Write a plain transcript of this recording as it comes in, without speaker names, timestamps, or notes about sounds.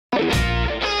Are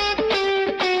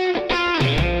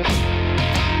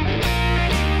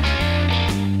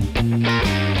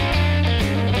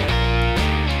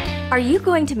you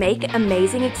going to make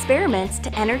amazing experiments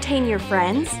to entertain your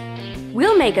friends?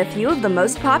 We'll make a few of the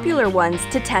most popular ones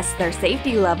to test their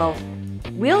safety level.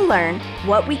 We'll learn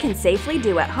what we can safely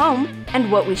do at home and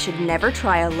what we should never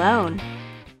try alone.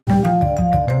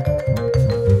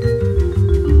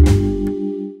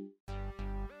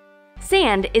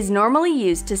 Sand is normally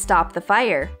used to stop the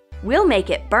fire. We'll make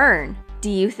it burn. Do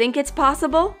you think it's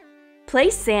possible?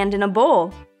 Place sand in a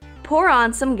bowl. Pour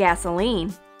on some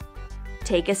gasoline.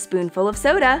 Take a spoonful of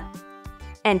soda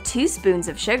and 2 spoons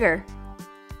of sugar.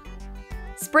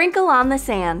 Sprinkle on the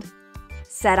sand.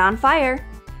 Set on fire.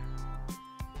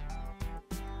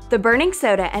 The burning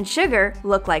soda and sugar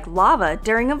look like lava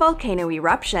during a volcano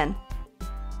eruption.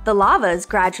 The lava is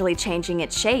gradually changing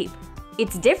its shape.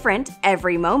 It's different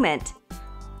every moment.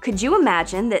 Could you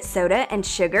imagine that soda and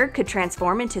sugar could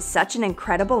transform into such an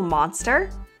incredible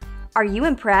monster? Are you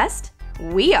impressed?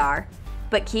 We are!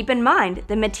 But keep in mind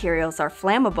the materials are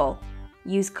flammable.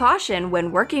 Use caution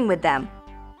when working with them.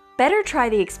 Better try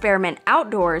the experiment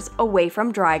outdoors away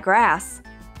from dry grass.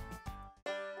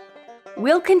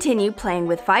 We'll continue playing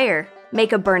with fire.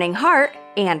 Make a burning heart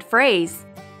and phrase.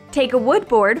 Take a wood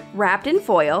board wrapped in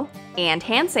foil and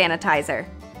hand sanitizer.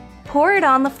 Pour it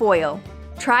on the foil.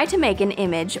 Try to make an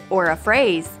image or a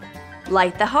phrase.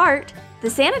 Light the heart. The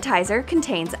sanitizer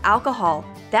contains alcohol.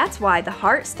 That's why the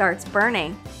heart starts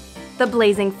burning. The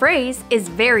blazing phrase is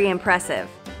very impressive.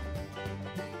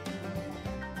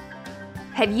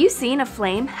 Have you seen a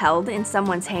flame held in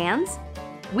someone's hands?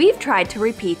 We've tried to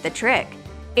repeat the trick.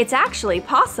 It's actually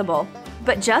possible,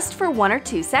 but just for 1 or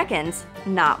 2 seconds,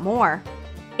 not more.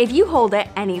 If you hold it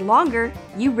any longer,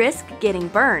 you risk getting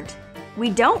burnt. We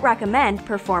don't recommend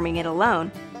performing it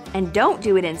alone, and don't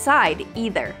do it inside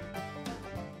either.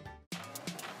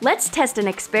 Let's test an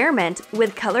experiment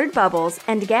with colored bubbles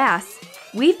and gas.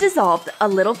 We've dissolved a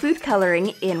little food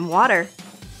coloring in water.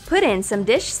 Put in some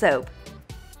dish soap.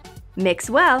 Mix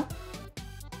well.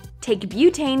 Take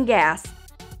butane gas.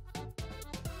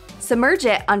 Submerge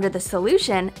it under the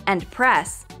solution and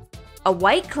press. A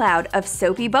white cloud of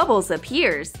soapy bubbles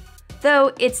appears,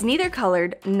 though it's neither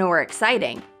colored nor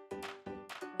exciting.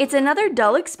 It's another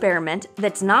dull experiment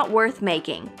that's not worth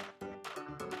making.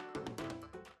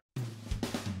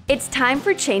 It's time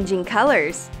for changing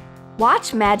colors.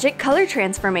 Watch magic color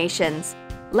transformations.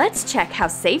 Let's check how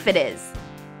safe it is.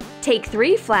 Take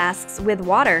 3 flasks with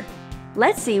water.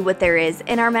 Let's see what there is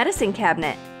in our medicine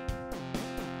cabinet.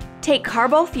 Take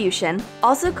Carbol fuchsin,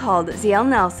 also called Ziehl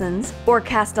Nelson's or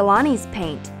Castellani's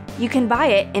paint. You can buy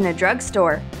it in a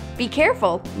drugstore. Be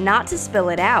careful not to spill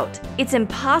it out. It's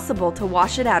impossible to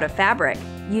wash it out of fabric.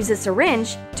 Use a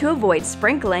syringe to avoid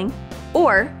sprinkling,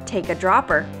 or take a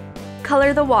dropper.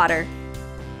 Color the water.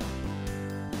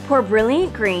 Pour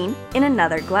brilliant green in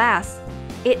another glass.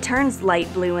 It turns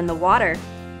light blue in the water.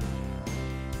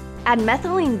 Add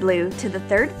methylene blue to the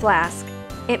 3rd flask.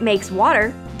 It makes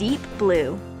water deep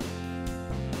blue.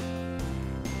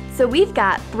 So we've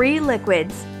got 3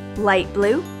 liquids: light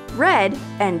blue, red,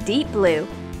 and deep blue.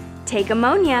 Take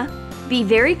ammonia. Be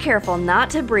very careful not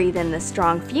to breathe in the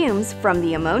strong fumes from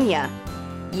the ammonia.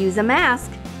 Use a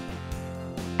mask.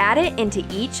 Add it into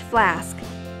each flask.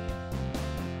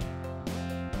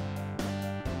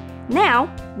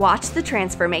 Now, watch the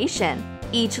transformation.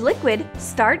 Each liquid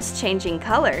starts changing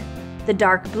color. The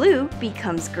dark blue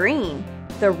becomes green.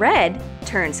 The red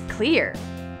turns clear.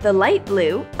 The light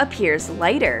blue appears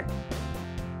lighter.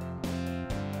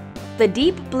 The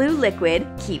deep blue liquid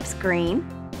keeps green.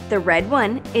 The red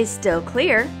one is still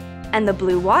clear, and the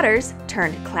blue waters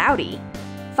turned cloudy.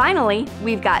 Finally,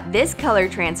 we've got this color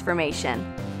transformation.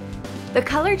 The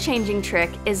color changing trick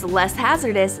is less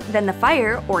hazardous than the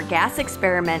fire or gas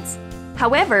experiments.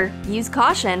 However, use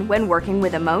caution when working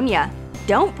with ammonia.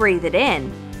 Don't breathe it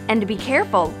in, and be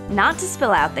careful not to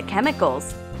spill out the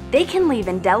chemicals. They can leave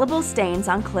indelible stains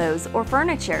on clothes or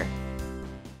furniture.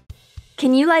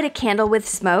 Can you light a candle with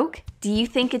smoke? Do you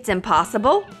think it's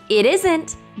impossible? It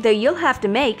isn't, though you'll have to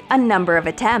make a number of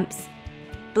attempts.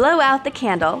 Blow out the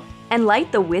candle and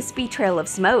light the wispy trail of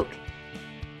smoke.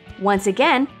 Once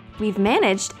again, we've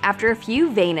managed after a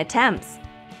few vain attempts.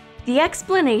 The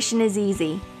explanation is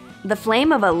easy. The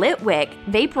flame of a lit wick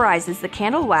vaporizes the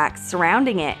candle wax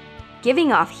surrounding it,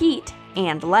 giving off heat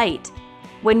and light.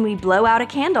 When we blow out a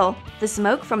candle, the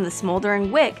smoke from the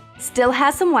smoldering wick still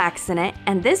has some wax in it,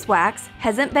 and this wax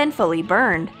hasn't been fully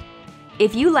burned.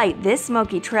 If you light this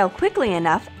smoky trail quickly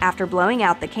enough after blowing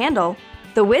out the candle,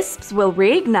 the wisps will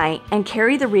reignite and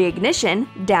carry the reignition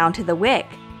down to the wick.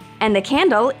 And the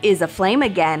candle is aflame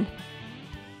again.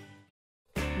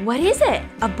 What is it?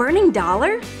 A burning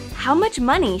dollar? How much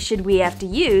money should we have to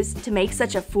use to make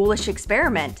such a foolish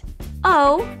experiment?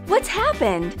 Oh, what's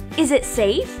happened? Is it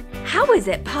safe? How is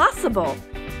it possible?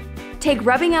 Take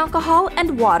rubbing alcohol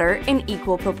and water in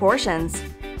equal proportions.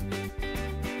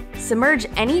 Submerge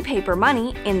any paper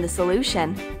money in the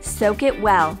solution. Soak it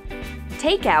well.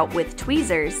 Take out with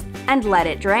tweezers and let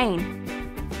it drain.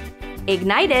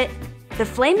 Ignite it. The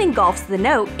flame engulfs the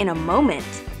note in a moment.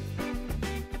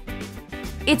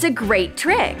 It's a great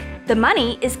trick! The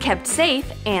money is kept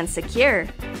safe and secure.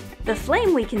 The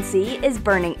flame we can see is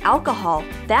burning alcohol.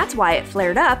 That's why it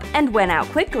flared up and went out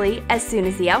quickly as soon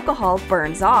as the alcohol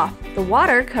burns off. The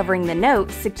water covering the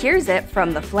note secures it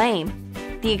from the flame.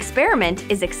 The experiment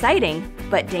is exciting,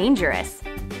 but dangerous.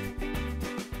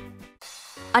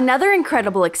 Another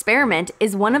incredible experiment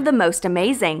is one of the most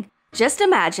amazing. Just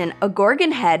imagine a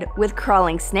Gorgon head with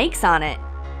crawling snakes on it.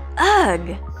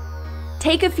 Ugh!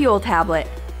 Take a fuel tablet.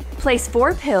 Place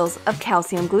 4 pills of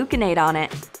calcium gluconate on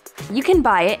it. You can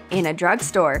buy it in a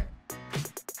drugstore.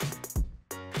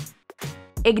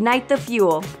 Ignite the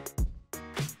fuel.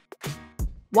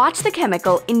 Watch the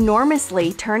chemical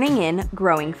enormously turning in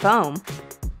growing foam.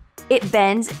 It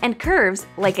bends and curves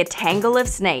like a tangle of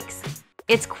snakes.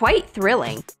 It's quite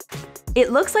thrilling.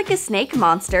 It looks like a snake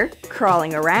monster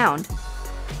crawling around.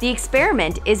 The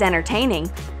experiment is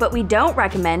entertaining, but we don't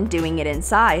recommend doing it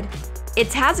inside.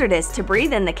 It's hazardous to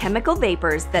breathe in the chemical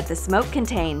vapors that the smoke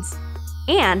contains.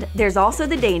 And there's also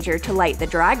the danger to light the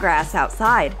dry grass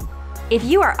outside. If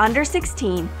you are under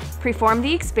 16, perform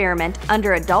the experiment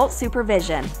under adult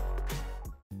supervision.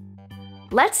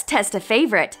 Let's test a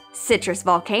favorite, citrus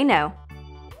volcano.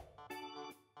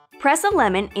 Press a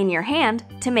lemon in your hand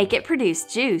to make it produce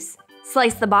juice.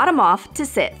 Slice the bottom off to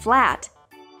sit flat.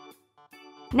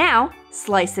 Now,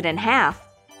 slice it in half.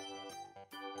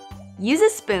 Use a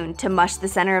spoon to mush the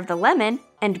center of the lemon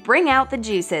and bring out the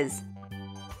juices.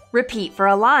 Repeat for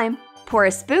a lime. Pour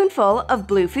a spoonful of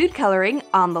blue food coloring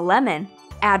on the lemon.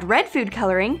 Add red food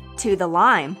coloring to the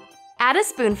lime. Add a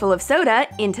spoonful of soda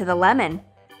into the lemon.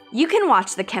 You can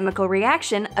watch the chemical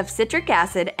reaction of citric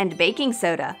acid and baking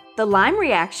soda. The lime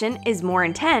reaction is more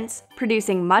intense,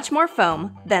 producing much more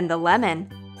foam than the lemon.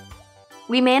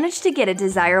 We managed to get a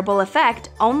desirable effect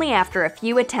only after a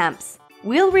few attempts.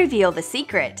 We'll reveal the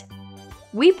secret.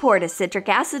 We poured a citric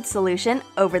acid solution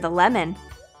over the lemon.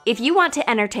 If you want to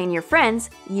entertain your friends,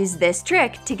 use this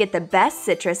trick to get the best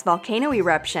citrus volcano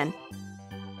eruption.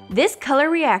 This color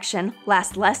reaction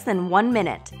lasts less than 1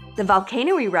 minute. The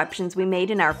volcano eruptions we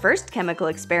made in our first chemical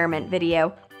experiment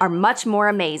video are much more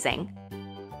amazing.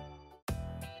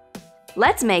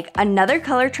 Let's make another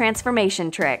color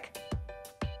transformation trick.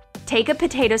 Take a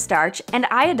potato starch and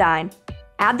iodine.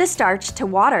 Add the starch to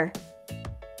water.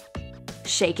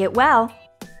 Shake it well.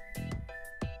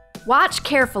 Watch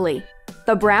carefully.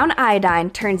 The brown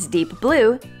iodine turns deep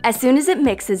blue as soon as it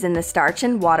mixes in the starch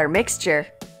and water mixture.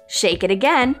 Shake it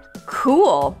again.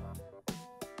 Cool!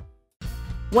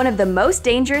 One of the most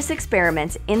dangerous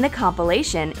experiments in the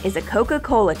compilation is a Coca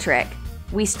Cola trick.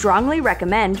 We strongly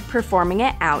recommend performing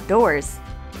it outdoors.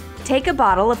 Take a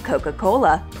bottle of Coca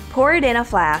Cola, pour it in a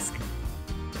flask.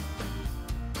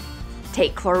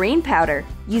 Take chlorine powder.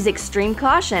 Use extreme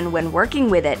caution when working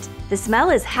with it. The smell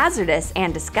is hazardous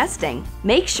and disgusting.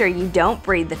 Make sure you don't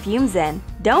breathe the fumes in.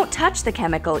 Don't touch the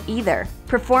chemical either.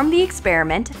 Perform the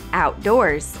experiment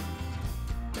outdoors.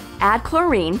 Add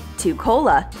chlorine to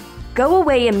cola. Go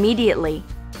away immediately.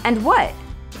 And what?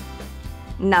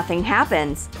 Nothing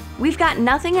happens. We've got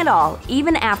nothing at all,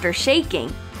 even after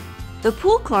shaking. The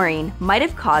pool chlorine might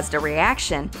have caused a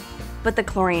reaction, but the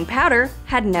chlorine powder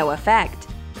had no effect.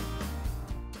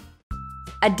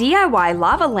 A DIY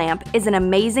lava lamp is an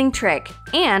amazing trick,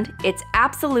 and it's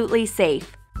absolutely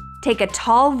safe. Take a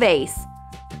tall vase.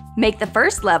 Make the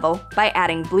first level by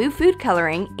adding blue food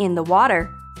coloring in the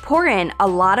water. Pour in a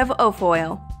lot of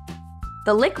oil.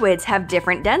 The liquids have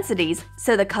different densities,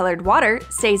 so the colored water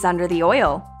stays under the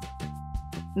oil.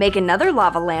 Make another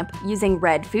lava lamp using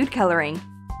red food coloring.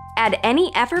 Add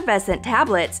any effervescent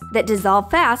tablets that dissolve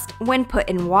fast when put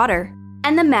in water.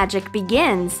 And the magic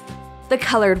begins. The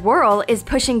colored whirl is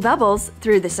pushing bubbles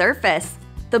through the surface.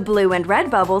 The blue and red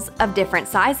bubbles of different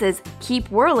sizes keep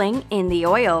whirling in the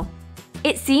oil.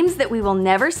 It seems that we will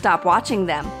never stop watching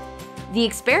them. The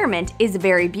experiment is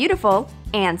very beautiful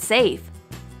and safe.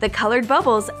 The colored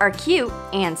bubbles are cute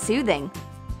and soothing.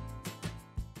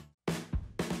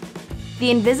 The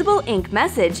invisible ink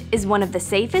message is one of the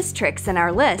safest tricks in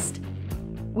our list.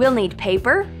 We'll need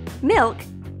paper, milk,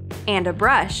 and a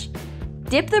brush.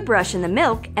 Dip the brush in the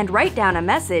milk and write down a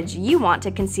message you want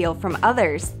to conceal from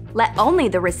others. Let only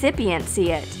the recipient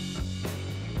see it.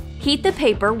 Heat the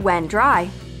paper when dry.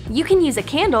 You can use a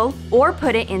candle or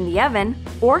put it in the oven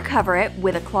or cover it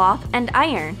with a cloth and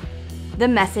iron. The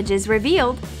message is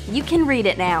revealed. You can read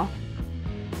it now.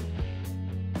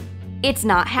 It's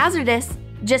not hazardous.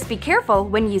 Just be careful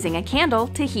when using a candle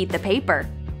to heat the paper.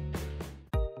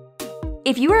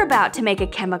 If you are about to make a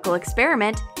chemical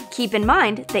experiment, keep in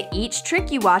mind that each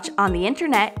trick you watch on the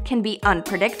internet can be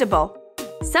unpredictable.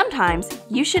 Sometimes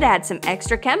you should add some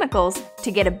extra chemicals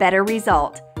to get a better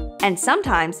result, and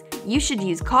sometimes you should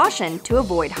use caution to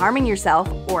avoid harming yourself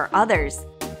or others.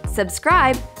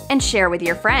 Subscribe and share with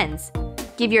your friends.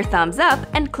 Give your thumbs up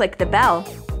and click the bell.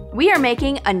 We are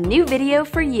making a new video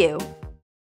for you.